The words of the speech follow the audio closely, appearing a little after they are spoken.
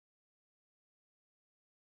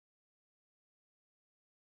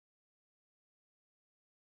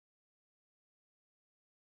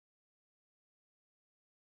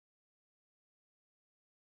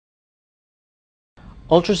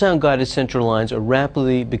Ultrasound-guided central lines are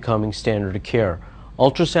rapidly becoming standard of care.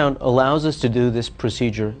 Ultrasound allows us to do this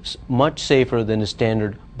procedure much safer than a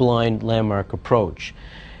standard blind landmark approach.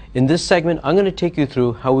 In this segment, I'm going to take you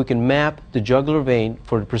through how we can map the jugular vein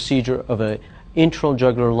for the procedure of an internal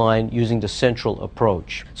jugular line using the central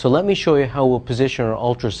approach. So let me show you how we'll position our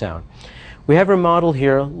ultrasound. We have our model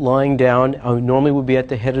here lying down. Normally would be at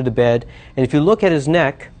the head of the bed, and if you look at his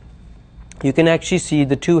neck, you can actually see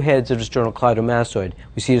the two heads of the sternocleidomastoid.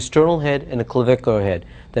 We see a sternal head and a clavicular head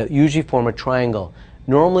that usually form a triangle.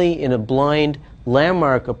 Normally in a blind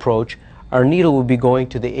landmark approach, our needle will be going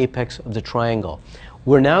to the apex of the triangle.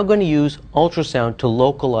 We're now going to use ultrasound to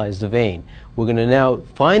localize the vein. We're going to now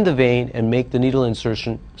find the vein and make the needle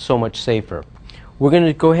insertion so much safer. We're going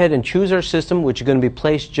to go ahead and choose our system, which is going to be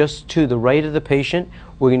placed just to the right of the patient.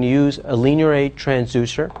 We're going to use a linear A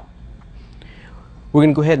transducer. We're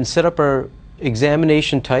going to go ahead and set up our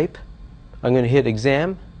examination type. I'm going to hit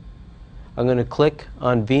exam. I'm going to click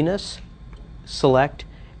on venous, select,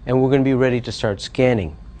 and we're going to be ready to start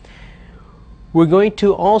scanning. We're going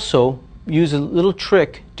to also use a little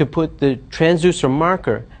trick to put the transducer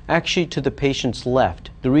marker actually to the patient's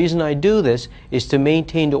left. The reason I do this is to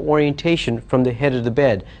maintain the orientation from the head of the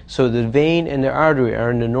bed, so the vein and the artery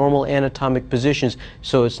are in the normal anatomic positions,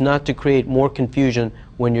 so it's not to create more confusion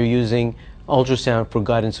when you're using ultrasound for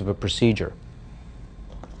guidance of a procedure.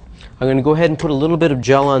 I'm going to go ahead and put a little bit of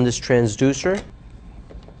gel on this transducer.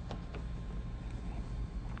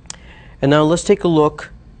 And now let's take a look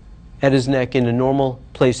at his neck in the normal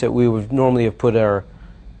place that we would normally have put our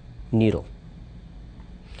needle.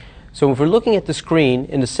 So if we're looking at the screen,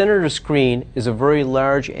 in the center of the screen is a very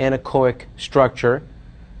large anechoic structure,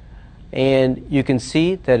 and you can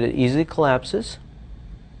see that it easily collapses.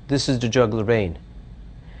 This is the jugular vein.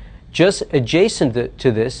 Just adjacent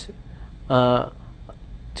to this, to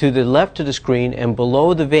the left of the screen and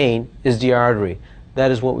below the vein is the artery. That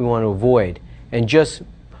is what we want to avoid. And just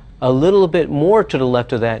a little bit more to the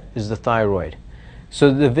left of that is the thyroid.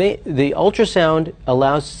 So the ultrasound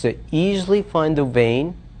allows us to easily find the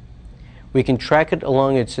vein. We can track it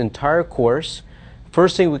along its entire course.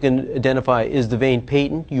 First thing we can identify is the vein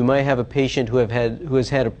patent. You might have a patient who has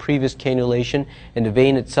had a previous cannulation, and the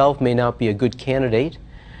vein itself may not be a good candidate.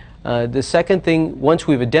 The second thing, once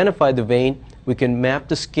we've identified the vein, we can map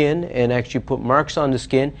the skin and actually put marks on the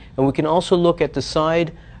skin, and we can also look at the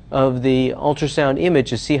side of the ultrasound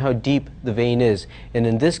image to see how deep the vein is. And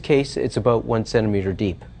in this case, it's about 1 centimeter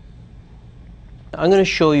deep. I'm going to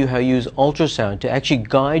show you how to use ultrasound to actually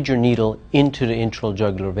guide your needle into the internal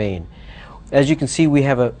jugular vein. As you can see, we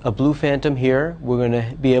have a blue phantom here. We're going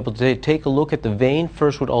to be able to take a look at the vein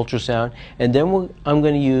first with ultrasound, and then I'm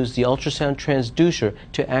going to use the ultrasound transducer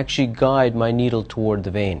to actually guide my needle toward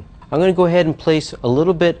the vein. I'm going to go ahead and place a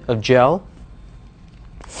little bit of gel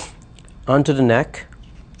onto the neck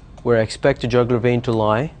where I expect the jugular vein to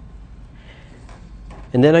lie.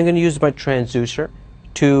 And then I'm going to use my transducer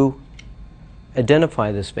to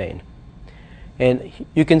identify this vein. And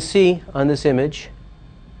you can see on this image,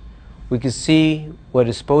 we can see what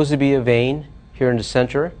is supposed to be a vein here in the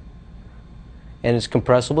center, and it's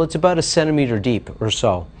compressible. It's about 1 centimeter deep or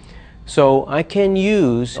so. So I can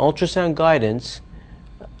use ultrasound guidance.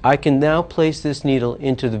 I can now place this needle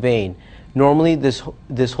into the vein. Normally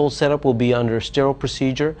this whole setup will be under a sterile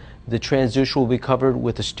procedure. The transducer will be covered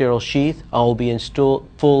with a sterile sheath. I'll be in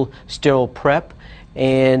full sterile prep,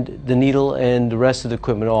 and the needle and the rest of the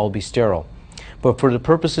equipment all will be sterile. But for the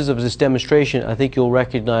purposes of this demonstration, I think you'll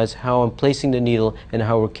recognize how I'm placing the needle and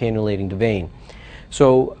how we're cannulating the vein.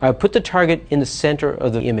 So I put the target in the center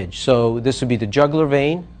of the image. So this would be the jugular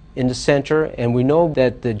vein in the center, and we know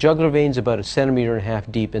that the jugular vein is about 1.5 centimeters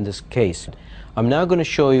deep in this case. I'm now going to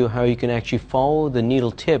show you how you can actually follow the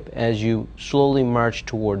needle tip as you slowly march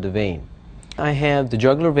toward the vein. I have the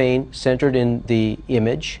jugular vein centered in the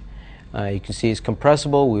image. You can see it's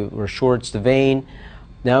compressible. We're sure it's the vein.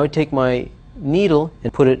 Now I take my needle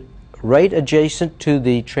and put it right adjacent to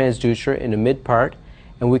the transducer in the mid part,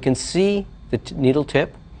 and we can see the needle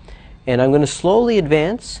tip. And I'm going to slowly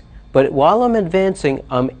advance, but while I'm advancing,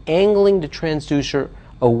 I'm angling the transducer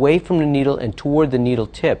away from the needle and toward the needle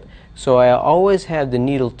tip. So I always have the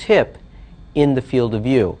needle tip in the field of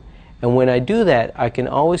view. And when I do that, I can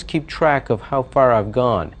always keep track of how far I've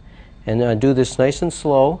gone. And I do this nice and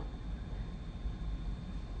slow.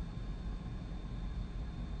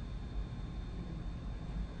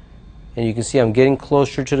 And you can see I'm getting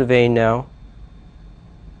closer to the vein now.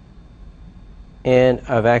 And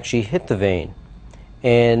I've actually hit the vein.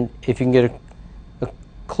 And if you can get a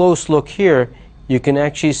close look here, you can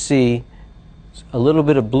actually see a little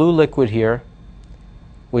bit of blue liquid here,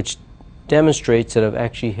 which demonstrates that I've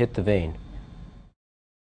actually hit the vein.